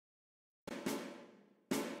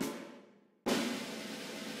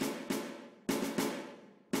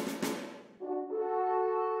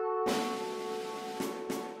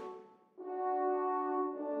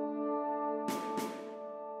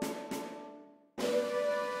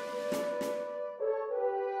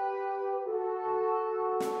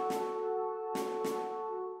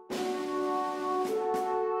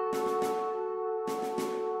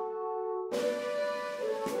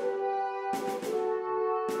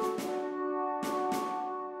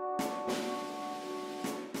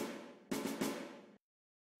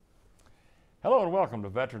Hello and welcome to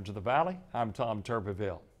Veterans of the Valley. I'm Tom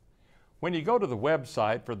Turbeville. When you go to the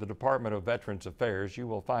website for the Department of Veterans Affairs, you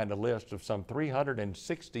will find a list of some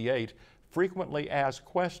 368 frequently asked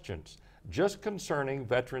questions just concerning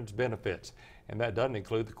veterans benefits. And that doesn't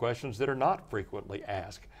include the questions that are not frequently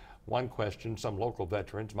asked. One question some local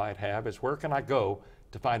veterans might have is, where can I go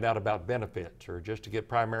to find out about benefits or just to get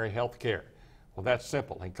primary health care? Well, that's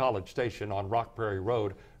simple. In College Station on Rock Prairie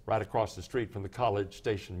Road, right across the street from the College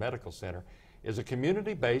Station Medical Center, is a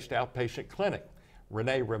community-based outpatient clinic.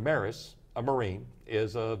 Rene Ramirez, a Marine,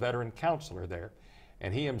 is a veteran counselor there,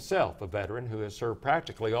 and he himself a veteran who has served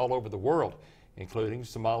practically all over the world, including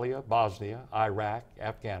Somalia, Bosnia, Iraq,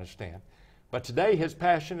 Afghanistan. But today his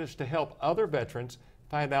passion is to help other veterans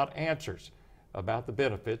find out answers about the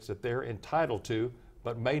benefits that they're entitled to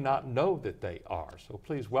but may not know that they are. So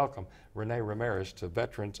please welcome Rene Ramirez to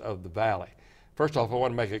Veterans of the Valley. First off, I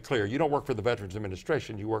want to make it clear, you don't work for the Veterans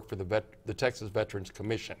Administration, you work for the Texas Veterans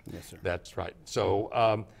Commission. Yes, sir. That's right.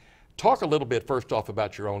 So talk a little bit first off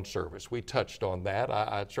about your own service. We touched on that.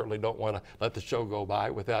 I certainly don't want to let the show go by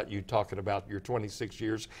without you talking about your 26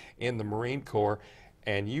 years in the Marine Corps.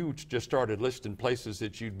 And you just started listing places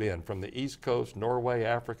that you'd been, from the East Coast, Norway,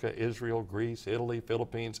 Africa, Israel, Greece, Italy,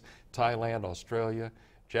 Philippines, Thailand, Australia,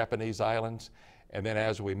 Japanese islands. And then,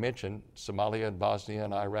 as we mentioned, Somalia and Bosnia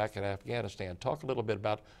and Iraq and Afghanistan. Talk a little bit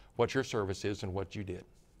about what your service is and what you did.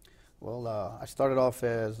 Well, I started off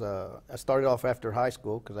after high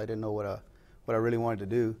school because I didn't know what I really wanted to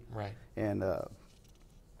do. Right. And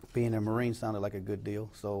being a Marine sounded like a good deal,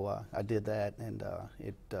 so I did that, and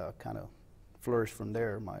it kind of flourished from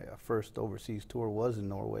there. My first overseas tour was in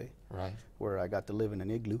Norway, right, where I got to live in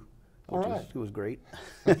an igloo. It was great.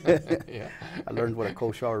 Yeah. I learned what a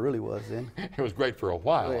cold shower really was then. It was great for a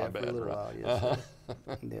while, yeah, I bet. For a little right? while,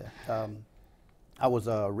 yes. Yeah. I was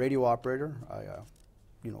a radio operator. I,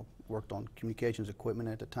 worked on communications equipment.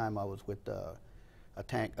 At the time, I was with a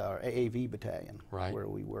tank, AAV battalion, right, where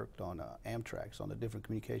we worked on Amtrak's, on the different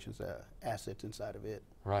communications assets inside of it.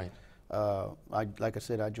 Right. Like I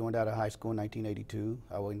said, I joined out of high school in 1982.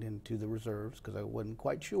 I went into the reserves because I wasn't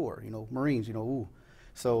quite sure. Marines, ooh.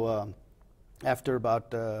 So after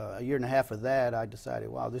about a year and a half of that, I decided,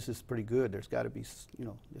 wow, this is pretty good. There's got to be,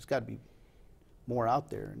 there's got to be more out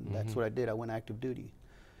there, and that's what I did. I went active duty.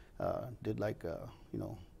 Did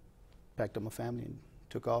packed up my family and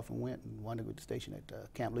took off and went and wound up at the station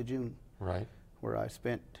at Camp Lejeune, right, where I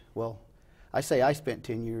spent, well, I say I spent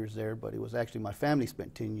 10 years there, but it was actually my family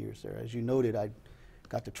spent 10 years there. As you noted, I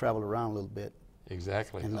got to travel around a little bit.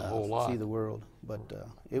 Exactly, and a whole lot. See the world, but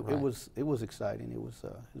it was exciting. It was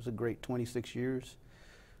a great 26 years,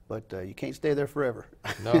 but you can't stay there forever.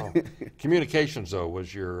 No. Communications, though,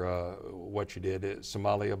 was your what you did at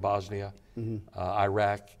Somalia, Bosnia,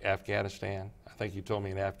 Iraq, Afghanistan. I think you told me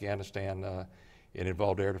in Afghanistan it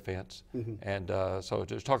involved air defense, and so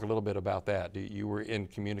just talk a little bit about that. You were in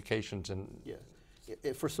communications and yes.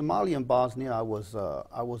 For Somalia and Bosnia, I was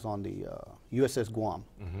on the USS Guam.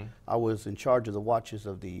 I was in charge of the watches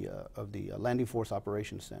of the Landing Force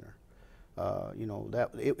Operations Center.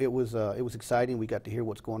 It was exciting. We got to hear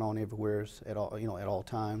what's going on everywhere at all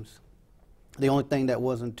times. The only thing that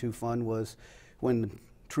wasn't too fun was when the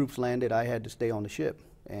troops landed, I had to stay on the ship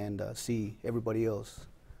and see everybody else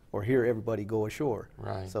or hear everybody go ashore.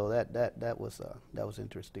 Right. So that was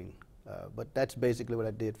interesting. But that's basically what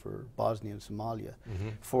I did for Bosnia and Somalia.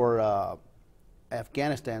 For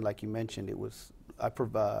Afghanistan, like you mentioned, it was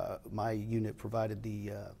my unit provided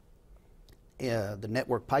the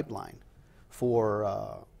network pipeline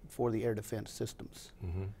for the air defense systems.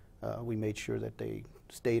 We made sure that they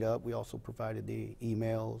stayed up. We also provided the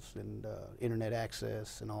emails and internet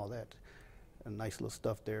access and all that, and nice little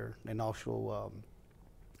stuff there, and also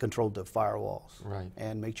controlled the firewalls, right,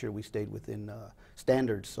 and make sure we stayed within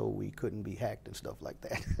standards so we couldn't be hacked and stuff like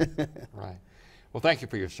that. Right. Well, thank you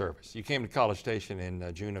for your service. You came to College Station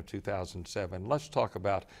in June of 2007. Let's talk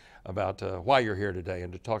about why you're here today,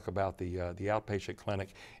 and to talk about the outpatient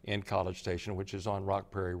clinic in College Station, which is on Rock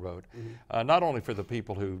Prairie Road. Not only for the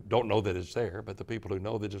people who don't know that it's there, but the people who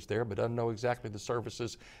know that it's there but don't know exactly the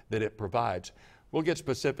services that it provides. We'll get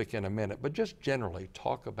specific in a minute, but just generally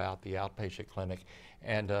talk about the outpatient clinic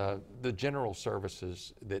and the general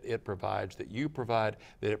services that it provides, that you provide,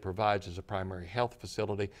 that it provides as a primary health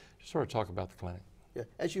facility. Just sort of talk about the clinic. Yeah,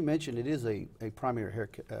 as you mentioned, it is a primary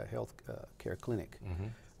health care clinic.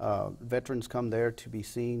 Veterans come there to be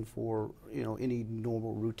seen for any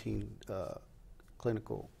normal routine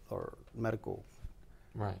clinical or medical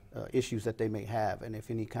right, issues that they may have, and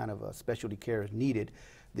if any kind of specialty care is needed,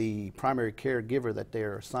 the primary caregiver that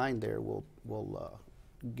they're assigned there will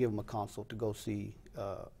give them a consult to go see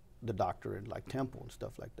the doctor in like Temple and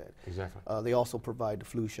stuff like that. Exactly. They also provide the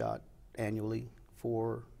flu shot annually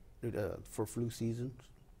for flu seasons.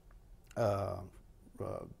 That's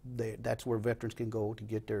where veterans can go to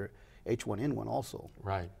get their H1N1 also.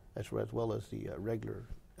 Right. That's as well as the regular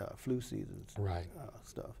flu seasons. Right.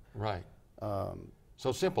 Stuff. Right.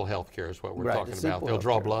 So simple health care is what we're Right, talking the about. They'll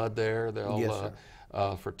draw blood there. They'll Yes,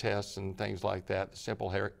 for tests and things like that. Simple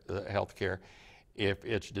health care. If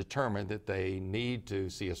it's determined that they need to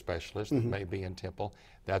see a specialist that may be in Temple,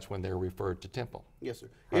 that's when they're referred to Temple. Yes, sir.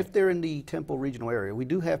 Right. If they're in the Temple regional area, we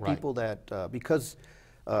do have Right. people that, because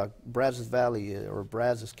Brazos Valley or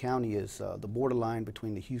Brazos County is the borderline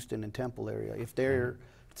between the Houston and Temple area. If they're,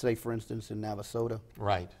 say for instance, in Navasota,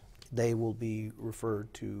 Right. they will be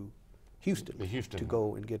referred to Houston, The Houston. to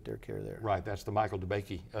go and get their care there. Right, that's the Michael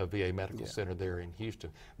DeBakey VA Medical Yeah. Center there in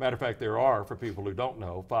Houston. Matter of fact, there are, for people who don't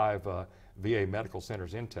know, 5 VA medical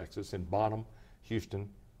centers in Texas, in Bonham, Houston,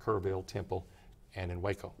 Kerrville, Temple, and in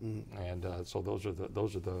Waco. And so those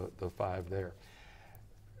are the 5 there.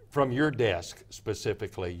 From your desk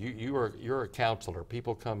specifically, you're a counselor.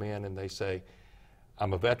 People come in and they say,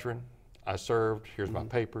 I'm a veteran, I served, here's my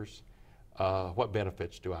papers, what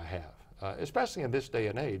benefits do I have? Especially in this day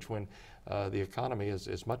and age when the economy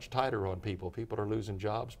is much tighter on people. People are losing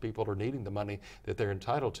jobs, people are needing the money that they're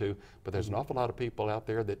entitled to, but there's an awful lot of people out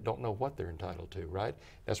there that don't know what they're entitled to, right?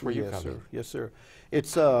 That's where you come in. Yes, sir.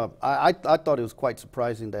 It's, I thought it was quite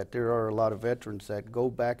surprising that there are a lot of veterans that go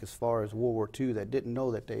back as far as World War II that didn't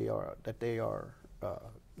know that they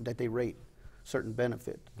rate certain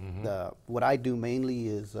benefit. What I do mainly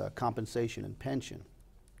is compensation and pension.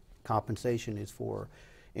 Compensation is for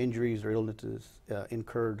injuries or illnesses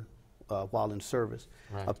incurred while in service.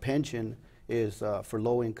 Right. A pension is for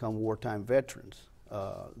low-income wartime veterans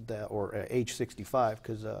or age 65,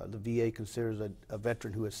 because the VA considers a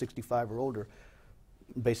veteran who is 65 or older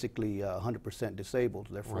basically 100% disabled.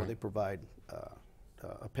 Therefore, Right. they provide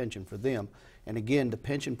a pension for them. And again, the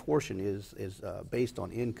pension portion is based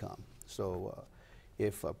on income. So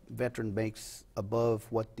if a veteran makes above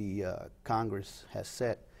what the Congress has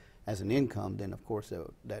set as an income, then of course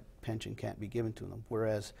that pension can't be given to them.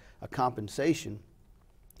 Whereas a compensation,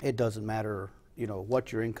 it doesn't matter, you know,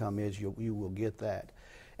 what your income is, you will get that.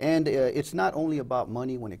 And it's not only about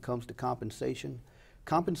money when it comes to compensation.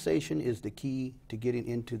 Compensation is the key to getting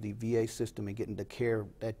into the VA system and getting the care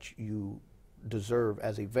that you deserve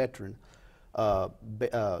as a veteran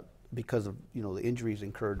because of, you know, the injuries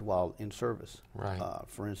incurred while in service. Right.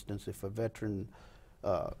 For instance, if a veteran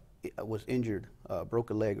was injured,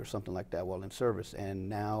 broke a leg or something like that while in service, and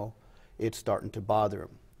now it's starting to bother him.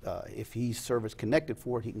 If he's service connected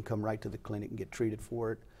for it, he can come right to the clinic and get treated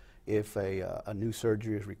for it. If a new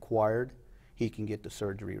surgery is required, he can get the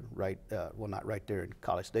surgery right, well, not right there in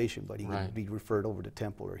College Station, but he can be referred over to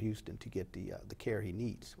Temple or Houston to get the care he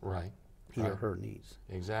needs. Right. He or her needs.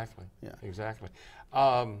 Exactly. Yeah. Exactly.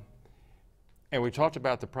 And we talked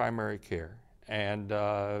about the primary care, and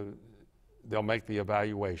they'll make the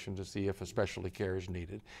evaluation to see if a specialty care is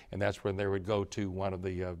needed, and that's when they would go to one of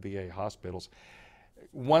the VA hospitals.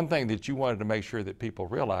 One thing that you wanted to make sure that people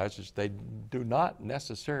realize is they do not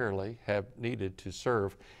necessarily have needed to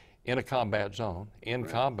serve in a combat zone, in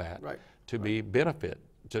combat, to be benefit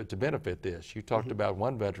this. You talked about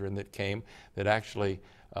one veteran that came that actually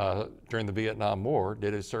during the Vietnam War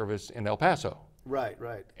did his service in El Paso. Right,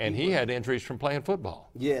 right. And he had injuries from playing football.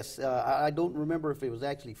 Yes, I don't remember if it was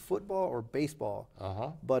actually football or baseball,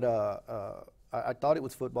 but I thought it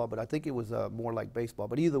was football, but I think it was more like baseball.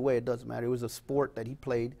 But either way, it doesn't matter. It was a sport that he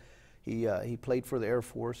played. He played for the Air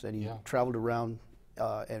Force, and he traveled around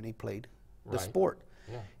and he played the sport.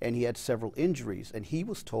 And he had several injuries, and he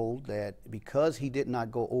was told that because he did not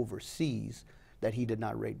go overseas, that he did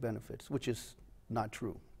not rate benefits, which is not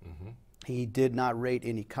true. He did not rate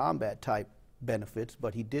any combat type benefits,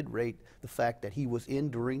 but he did rate the fact that he was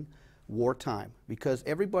in during wartime, because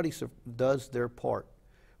everybody does their part,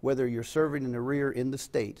 whether you're serving in the rear in the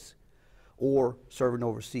States or serving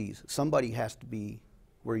overseas. Somebody has to be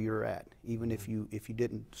where you're at, even if you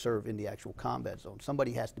didn't serve in the actual combat zone.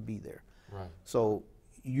 Somebody has to be there. Right. So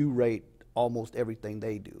you rate almost everything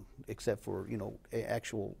they do, except for, you know,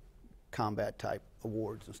 actual combat type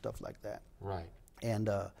awards and stuff like that. Right. And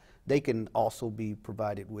they can also be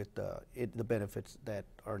provided with the benefits that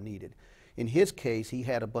are needed. In his case, he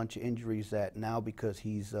had a bunch of injuries that now, because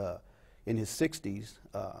he's in his 60s,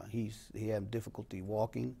 he had difficulty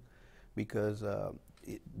walking because the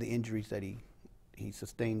injuries that he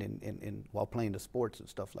sustained while playing the sports and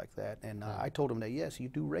stuff like that. And I told him that, yes, you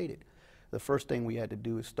do rate it. The first thing we had to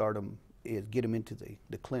do is get him into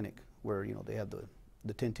the clinic where, you know, they have the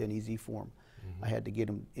 1010 EZ form. I had to get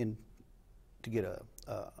him in to get a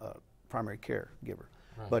primary care giver.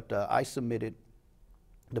 Right. But I submitted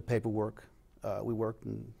the paperwork. We worked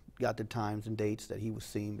and got the times and dates that he was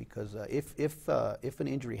seen, because if an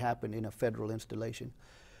injury happened in a federal installation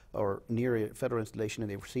or near a federal installation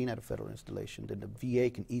and they were seen at a federal installation, then the VA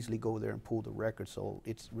can easily go there and pull the record. So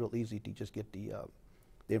it's real easy to just get the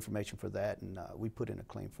information for that, and we put in a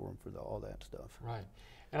claim for him for all that stuff. Right.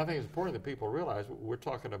 And I think it's important that people realize we're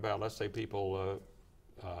talking about, let's say, people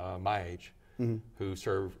my age,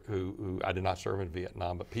 Mm-hmm. who I did not serve in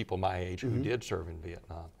Vietnam, but people my age Mm-hmm. who did serve in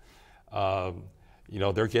Vietnam. You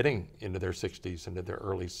know, they're getting into their 60s, into their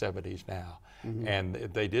early 70s now. Mm-hmm. And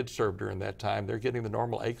if they did serve during that time, they're getting the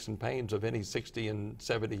normal aches and pains of any 60 and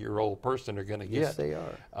 70-year-old person are going to get. Yes, they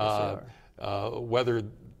are. Yes, they are. Whether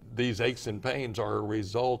these aches and pains are a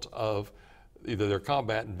result of either their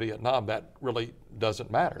combat in Vietnam, that really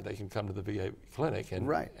doesn't matter. They can come to the VA clinic and,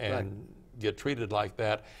 Right. get treated like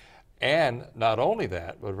that. And not only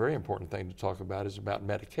that, but a very important thing to talk about is about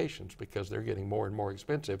medications, because they're getting more and more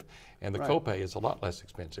expensive, and the Right. copay is a lot less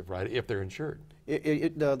expensive, right, if they're insured.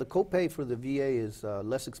 The copay for the VA is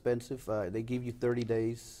less expensive. They give you 30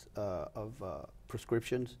 days of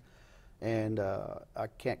prescriptions, and I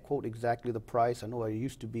can't quote exactly the price. I know it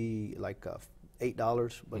used to be like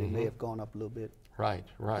 $8, but it may have gone up a little bit. Right,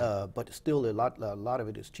 right. But still, a lot of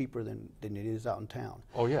it is cheaper than it is out in town.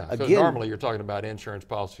 Oh yeah, so Again, normally you're talking about insurance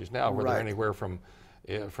policies now where they're Right. anywhere from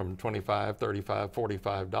 $25, $35,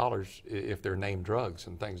 $45 if they're named drugs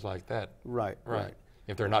and things like that. Right.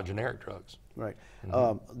 If they're not generic drugs. Right.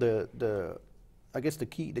 I guess the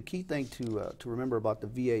key thing to remember about the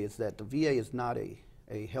VA is that the VA is not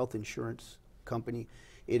a health insurance company.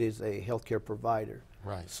 It is a healthcare provider.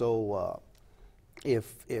 Right. So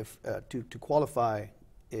if to qualify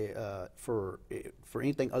for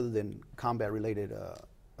anything other than combat related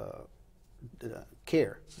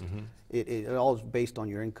care, it all is based on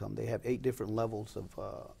your income. They have 8 different levels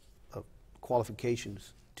of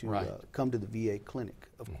qualifications to Right. come to the VA clinic.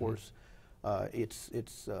 Of course,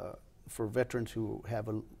 it's for veterans who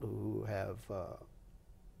have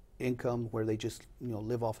income where they just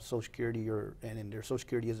live off of Social Security, and their Social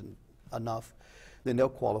Security isn't enough, then they'll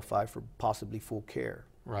qualify for possibly full care.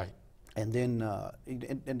 Right. And then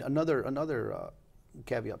and another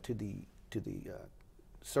caveat to the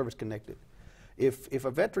service connected, if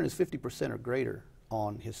a veteran is 50% or greater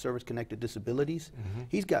on his service connected disabilities,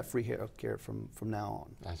 he's got free health care from now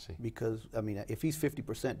on. I see. Because I mean, if he's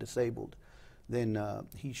 50% disabled, then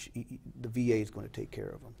the VA is going to take care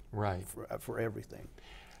of him. Right. For everything.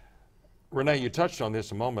 Renee, you touched on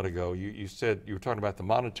this a moment ago. You said you were talking about the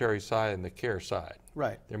monetary side and the care side.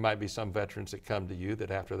 Right. There might be some veterans that come to you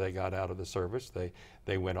that after they got out of the service,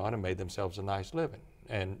 they went on and made themselves a nice living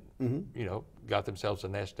and got themselves a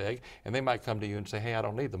nest egg, and they might come to you and say, hey, I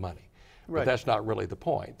don't need the money. Right. But that's not really the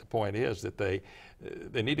point. The point is that they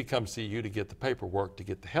need to come see you to get the paperwork to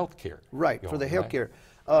get the health care. Right, going, for the health care.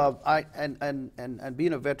 And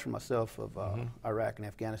being a veteran myself of Iraq and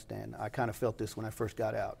Afghanistan, I kind of felt this when I first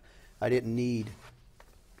got out. I didn't need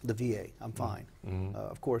the VA. I'm fine.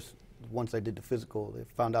 Of course, once I did the physical, they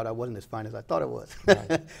found out I wasn't as fine as I thought I was.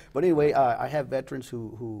 Right. But anyway, I have veterans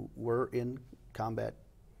who were in combat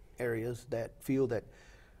areas that feel that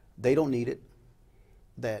they don't need it,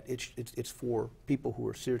 that it's for people who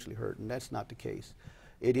are seriously hurt, and that's not the case.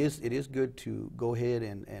 It is good to go ahead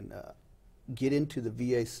and get into the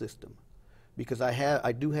VA system, because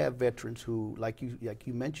I do have veterans who, like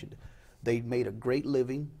you mentioned, they made a great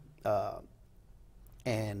living.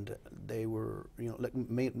 And they were,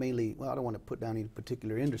 mainly, well, I don't want to put down any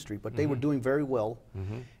particular industry, but they were doing very well.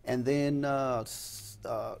 And then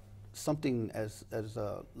something as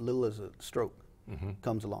little as a stroke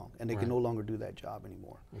comes along, and they can no longer do that job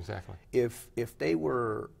anymore. Exactly. If they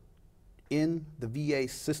were in the VA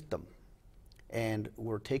system and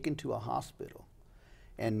were taken to a hospital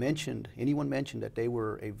and anyone mentioned that they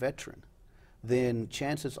were a veteran, then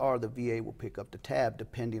chances are the VA will pick up the tab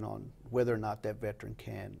depending on whether or not that veteran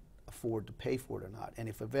can afford to pay for it or not. And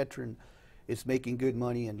if a veteran is making good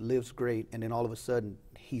money and lives great, and then all of a sudden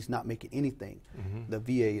he's not making anything, the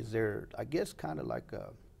VA is there, I guess, kind of like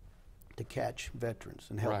to catch veterans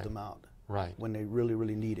and help them out. Right. When they really,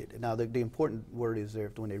 really need it. Now, the important word is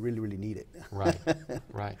there when they really, really need it. Right,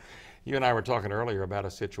 right. You and I were talking earlier about a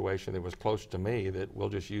situation that was close to me that we'll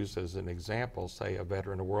just use as an example, say a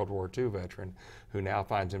veteran, a World War II veteran, who now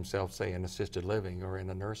finds himself, say, in assisted living or in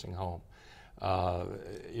a nursing home.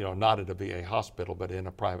 Not at a VA hospital, but in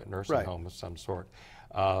a private nursing home of some sort.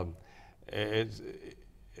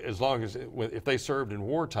 As long as, if they served in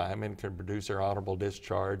wartime and can produce their honorable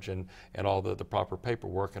discharge and all the proper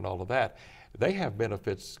paperwork and all of that, they have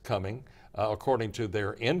benefits coming according to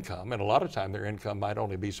their income, and a lot of time their income might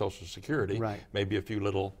only be Social Security, Right. maybe a few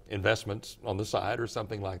little investments on the side or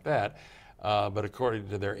something like that. But according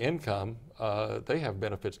to their income, they have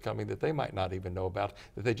benefits coming that they might not even know about,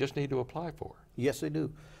 that they just need to apply for. Yes, they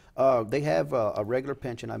do. They have a regular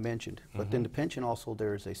pension I mentioned, but then the pension also,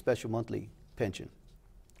 there's a special monthly pension.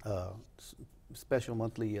 Special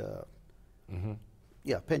monthly,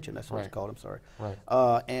 yeah, pension, that's what Right. it's called, I'm sorry. Right.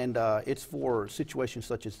 And it's for situations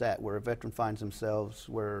such as that, where a veteran finds themselves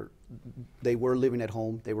where they were living at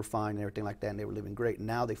home, they were fine and everything like that, and they were living great.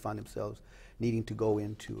 Now they find themselves needing to go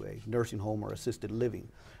into a nursing home or assisted living.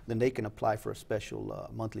 Then they can apply for a special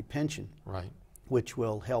monthly pension, Right. which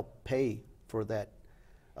will help pay for that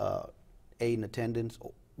aid and attendance,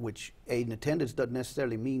 which aid and attendance doesn't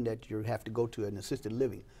necessarily mean that you have to go to an assisted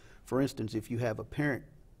living. For instance, if you have a parent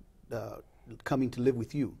coming to live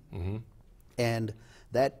with you, and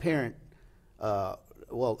that parent,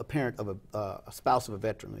 well, a parent of a spouse of a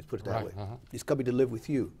veteran, let's put it that Right, way, is coming to live with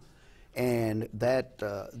you, and that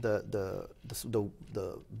the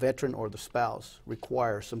veteran or the spouse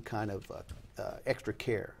requires some kind of extra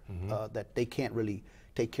care that they can't really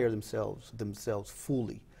take care of themselves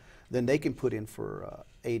fully, then they can put in for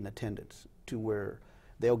aid and attendance, to where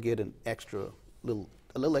they'll get a little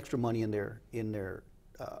extra money in their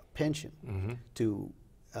pension to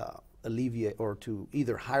alleviate, or to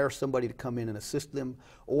either hire somebody to come in and assist them,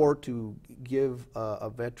 or to give a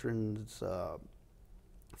veteran's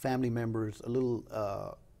family members a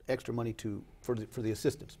little extra money for the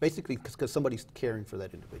assistance, basically because somebody's caring for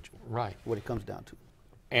that individual. Right. What it comes down to.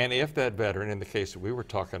 And if that veteran, in the case that we were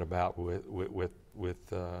talking about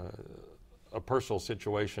with a personal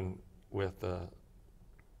situation with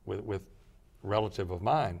relative of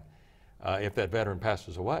mine, if that veteran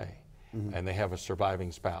passes away and they have a surviving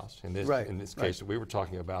spouse, in this case that we were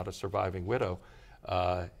talking about, a surviving widow,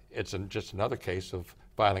 it's just another case of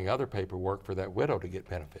filing other paperwork for that widow to get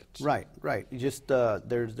benefits. Right, right. You just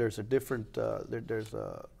there's a different there's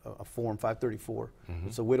a form 534.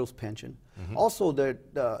 It's a widow's pension. Also,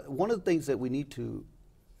 one of the things that we need to,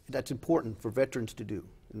 that's important for veterans to do,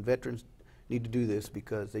 and veterans need to do this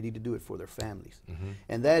because they need to do it for their families,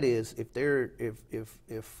 and that is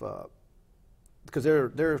because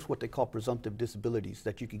there's what they call presumptive disabilities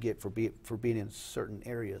that you could get for being in certain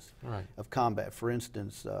areas of combat. For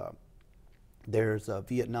instance, there's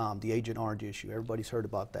Vietnam, the Agent Orange issue. Everybody's heard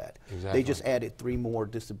about that. Exactly. They just added 3 more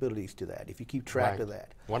disabilities to that, if you keep track of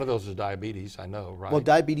that. One of those is diabetes, I know, right? Well,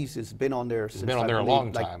 diabetes has been on there since, been on there a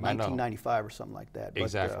long time, like 1995 or something like that.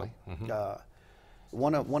 Exactly. But,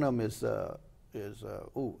 one of them is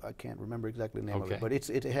oh, I can't remember exactly the name of it, but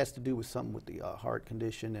it has to do with something with the heart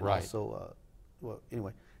condition, and also, well,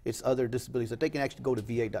 anyway, it's other disabilities that they can actually go to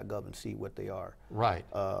va.gov and see what they are. Right.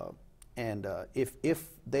 And if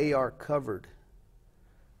they are covered,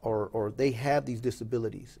 or they have these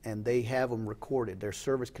disabilities and they have them recorded, they're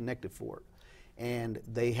service connected for it, and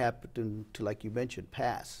they happen to, like you mentioned,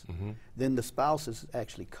 pass, then the spouse is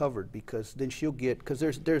actually covered, because then she'll get, because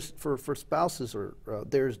there's for spouses, or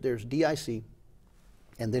there's DIC,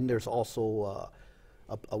 and then there's also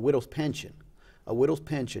a widow's pension. A widow's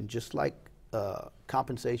pension, just like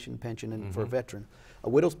compensation pension for a veteran, a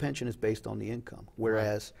widow's pension is based on the income,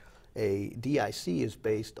 whereas a DIC is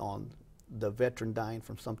based on the veteran dying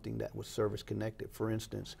from something that was service connected. For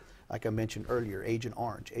instance, like I mentioned earlier, Agent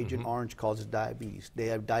Orange. Agent Orange causes diabetes. They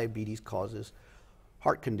have diabetes causes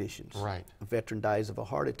heart conditions. Right. A veteran dies of a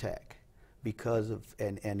heart attack because of,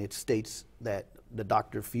 and it states that the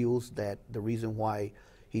doctor feels that the reason why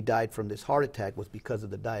he died from this heart attack was because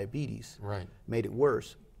of the diabetes. Right. Made it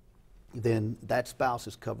worse. Then that spouse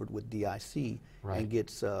is covered with DIC and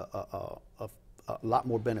gets a lot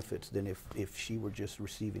more benefits than if she were just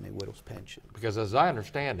receiving a widow's pension. Because as I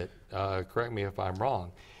understand it, correct me if I'm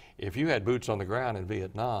wrong, if you had boots on the ground in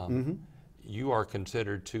Vietnam, you are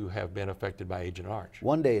considered to have been affected by Agent Orange.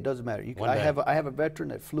 One day, it doesn't matter. I have a veteran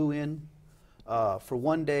that flew in for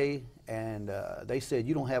one day, and they said,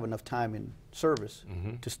 you don't have enough time in service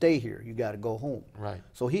to stay here. You got to go home. Right.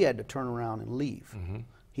 So he had to turn around and leave.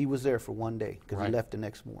 He was there for one day because he left the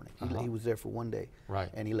next morning. He was there for one day,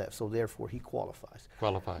 and he left. So therefore, he qualifies.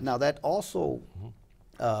 Now that also,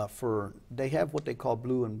 they have what they call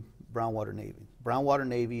blue and brown water Navy. Brown water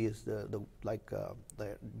Navy is the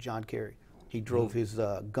John Kerry. He drove his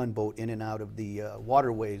gunboat in and out of the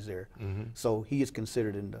waterways there. So he is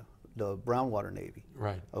considered in the brown water Navy.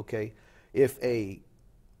 Right. Okay. If a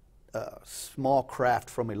small craft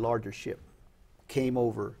from a larger ship came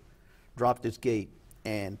over, dropped its gate,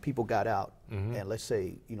 and people got out, and let's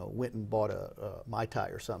say, you know, went and bought a Mai Tai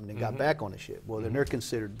or something and got back on the ship, well, then they're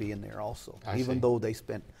considered being there also, even though they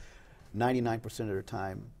spent 99% of their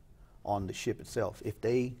time on the ship itself. If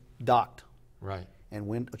they docked and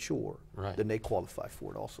went ashore, then they qualify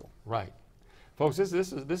for it also. Right. Folks, this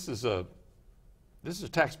is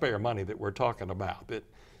taxpayer money that we're talking about. That,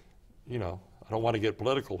 you know, I don't want to get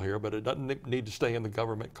political here, but it doesn't need to stay in the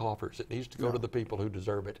government coffers. It needs to go to the people who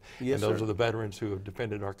deserve it. Yes, and those sir. are the veterans who have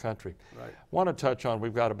defended our country. Right. Want to touch on,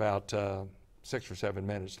 we've got about 6 or 7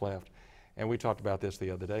 minutes left, and we talked about this the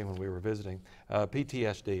other day when we were visiting.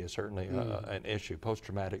 PTSD is certainly an issue,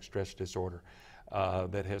 post-traumatic stress disorder,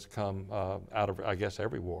 that has come out of, I guess,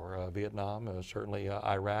 every war, Vietnam, certainly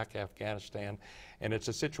Iraq, Afghanistan, and it's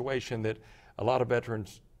a situation that a lot of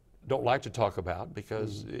veterans don't like to talk about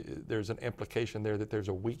because there's an implication there that there's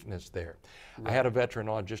a weakness there. Right. I had a veteran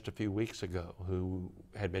on just a few weeks ago who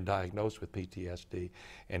had been diagnosed with PTSD,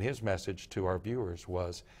 and his message to our viewers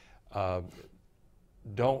was,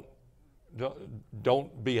 don't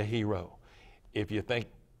be a hero. If you think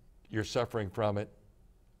you're suffering from it,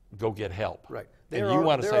 go get help. Right. And you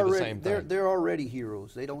want to say the same thing. They're already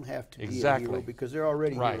heroes. They don't have to be a hero because they're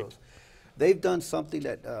already heroes. They've done something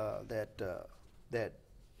that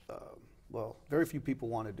well, very few people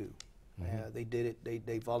want to do. They did it.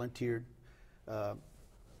 They volunteered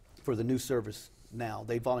for the new service. Now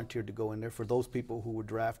they volunteered to go in there. For those people who were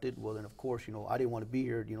drafted, well, then of course, you know, I didn't want to be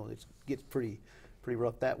here. You know, it gets pretty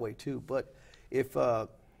rough that way too. But if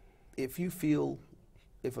you feel,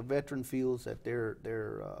 if a veteran feels that they're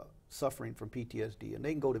suffering from PTSD, and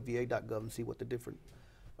they can go to va.gov and see what the different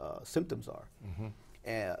symptoms are.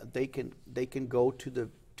 They can go to the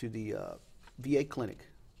VA clinic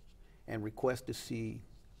and request to see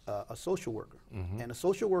a social worker. And a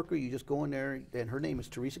social worker, you just go in there, and her name is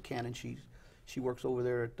Teresa Cannon. She works over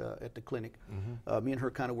there at the clinic. Me and her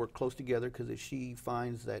kind of work close together, because if she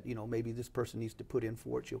finds that, you know, maybe this person needs to put in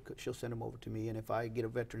for it, she'll send them over to me. And if I get a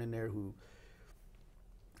veteran in there who,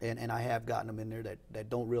 and I have gotten them in there that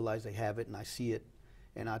don't realize they have it, and I see it,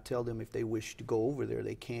 and I tell them if they wish to go over there,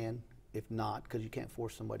 they can. If not, because you can't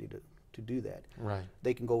force somebody to do that. Right.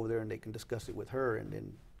 They can go over there and they can discuss it with her, and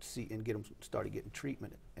then see and get them started getting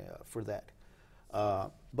treatment for that.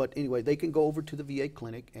 But anyway, they can go over to the VA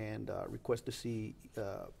clinic and request to see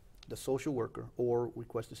the social worker, or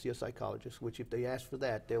request to see a psychologist, which if they ask for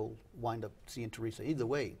that, they'll wind up seeing Teresa either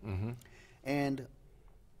way. And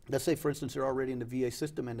let's say, for instance, they're already in the VA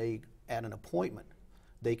system and they at an appointment,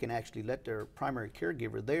 they can actually let their primary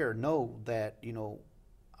caregiver there know that, you know,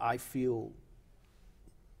 I feel,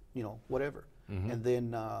 you know, whatever. And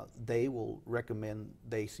then they will recommend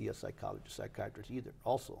they see a psychologist, psychiatrist either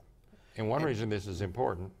also. And one reason this is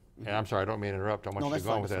important, and I'm sorry, I don't mean to interrupt, I want you to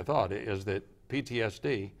go on with that thought, is that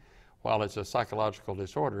PTSD, while it's a psychological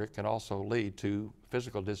disorder, it can also lead to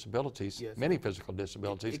physical disabilities, many physical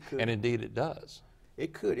disabilities, and indeed it does.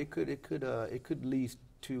 It could lead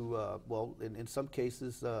to, well, in some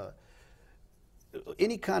cases,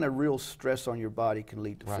 any kind of real stress on your body can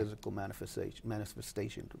lead to physical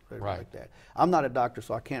manifestation like that. I'm not a doctor,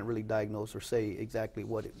 so I can't really diagnose or say exactly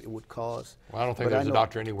what it would cause. Well, I don't think there's a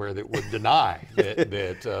doctor anywhere that would deny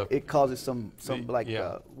that it causes some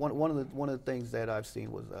one of the things that I've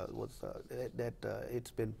seen was that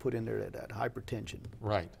it's been put in there that hypertension.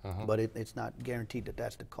 Right. But it's not guaranteed that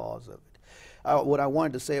that's the cause of it. What I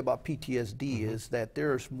wanted to say about PTSD is that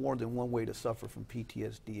there's more than one way to suffer from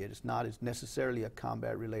PTSD. It's not necessarily a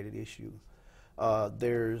combat-related issue. If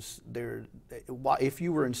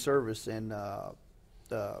you were in service and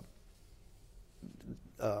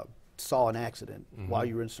saw an accident while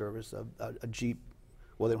you were in service, a Jeep,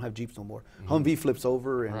 well, they don't have Jeeps no more, Humvee flips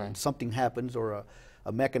over and something happens, or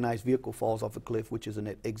a mechanized vehicle falls off a cliff, which is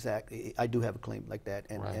an exact, I do have a claim like that,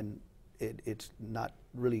 and it's not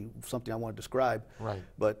really something I want to describe,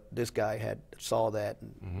 but this guy saw that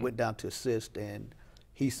and went down to assist, and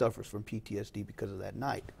he suffers from PTSD because of that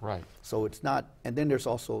night. Right. So it's not, and then there's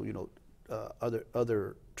also, you know,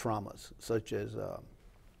 other traumas, such as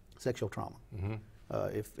sexual trauma.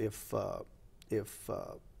 If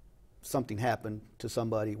something happened to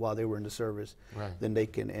somebody while they were in the service, then they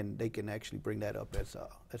can actually bring that up as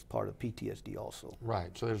part of PTSD also.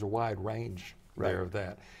 Right. So there's a wide range there of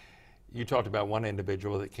that. You talked about one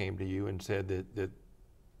individual that came to you and said that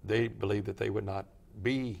they believe that they would not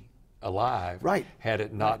be alive had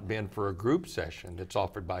it not been for a group session that's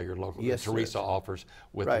offered by your local, Teresa offers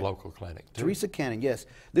with the local clinic. Teresa Cannon, yes.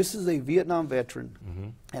 This is a Vietnam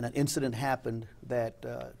veteran, and an incident happened that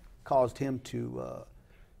caused him to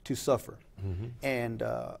suffer. And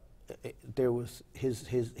there was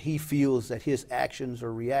he feels that his actions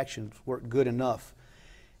or reactions weren't good enough,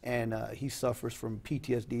 and he suffers from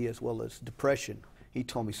PTSD as well as depression. He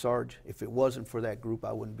told me, Sarge, if it wasn't for that group,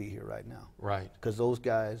 I wouldn't be here right now. Right. Because those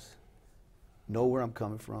guys know where I'm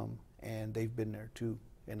coming from, and they've been there too,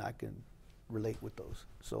 and I can relate with those.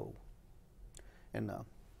 So, and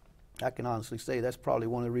I can honestly say that's probably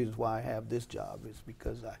one of the reasons why I have this job, is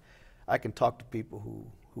because I can talk to people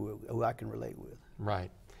who I can relate with. Right.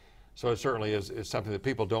 So it certainly is something that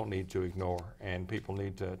people don't need to ignore, and people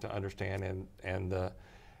need to understand, and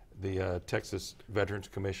the Texas Veterans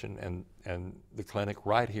Commission and the clinic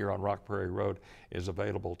right here on Rock Prairie Road is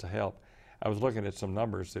available to help. I was looking at some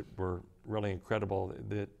numbers that were really incredible.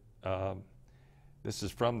 That this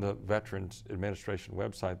is from the Veterans Administration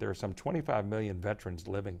website. There are some 25 million veterans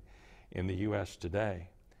living in the U.S. today,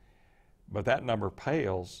 but that number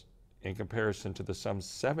pales in comparison to the some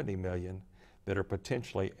 70 million that are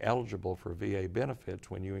potentially eligible for VA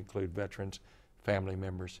benefits when you include veterans, family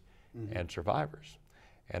members, and survivors.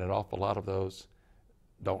 And an awful lot of those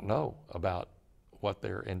don't know about what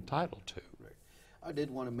they're entitled to. Right. I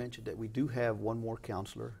did want to mention that we do have one more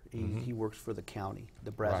counselor. He works for the county,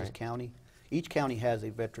 the Brazos County. Each county has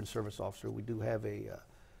a veteran service officer. We do have a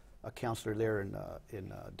counselor there in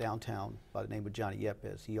downtown by the name of Johnny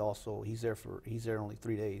Yepes. He's there only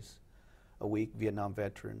 3 days a week, Vietnam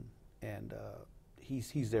veteran, and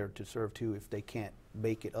he's there to serve too if they can't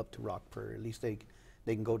make it up to Rock Prairie. At least they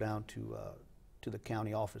can go down to the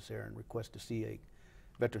county office there and request to see a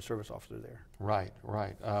veteran service officer there. Right,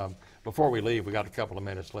 right. Before we leave, we got a couple of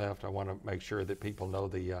minutes left. I want to make sure that people know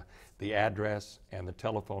the address and the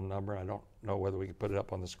telephone number. I don't know whether we can put it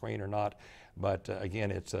up on the screen or not, but again,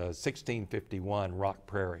 it's 1651 Rock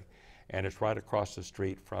Prairie, and it's right across the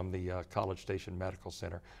street from the College Station Medical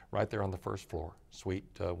Center, right there on the first floor, Suite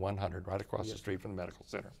 100, right across the street from the medical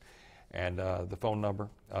center. And the phone number,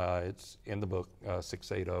 it's in the book,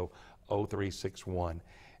 680-0361.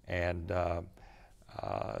 And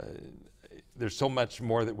there's so much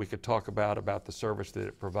more that we could talk about the service that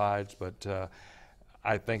it provides, but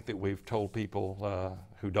I think that we've told people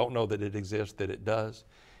who don't know that it exists that it does.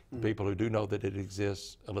 People who do know that it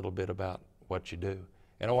exists, a little bit about what you do.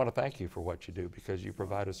 And I want to thank you for what you do, because you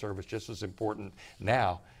provide a service just as important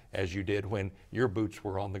now as you did when your boots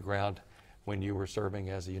were on the ground when you were serving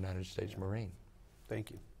as a United States Marine.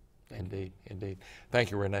 Thank you. Indeed, indeed.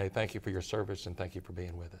 Thank you, Rene. Thank you for your service, and thank you for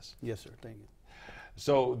being with us. Yes, sir. Thank you.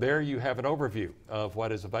 So there you have an overview of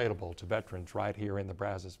what is available to veterans right here in the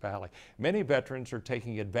Brazos Valley. Many veterans are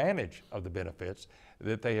taking advantage of the benefits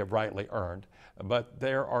that they have rightly earned, but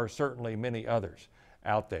there are certainly many others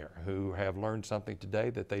out there who have learned something today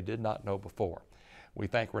that they did not know before. We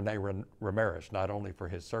thank Rene Ramirez not only for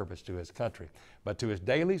his service to his country, but to his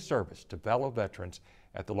daily service to fellow veterans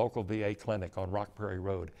at the local VA clinic on Rock Prairie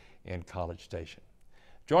Road in College Station.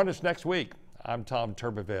 Join us next week. I'm Tom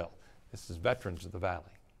Turbeville. This is Veterans of the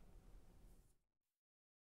Valley.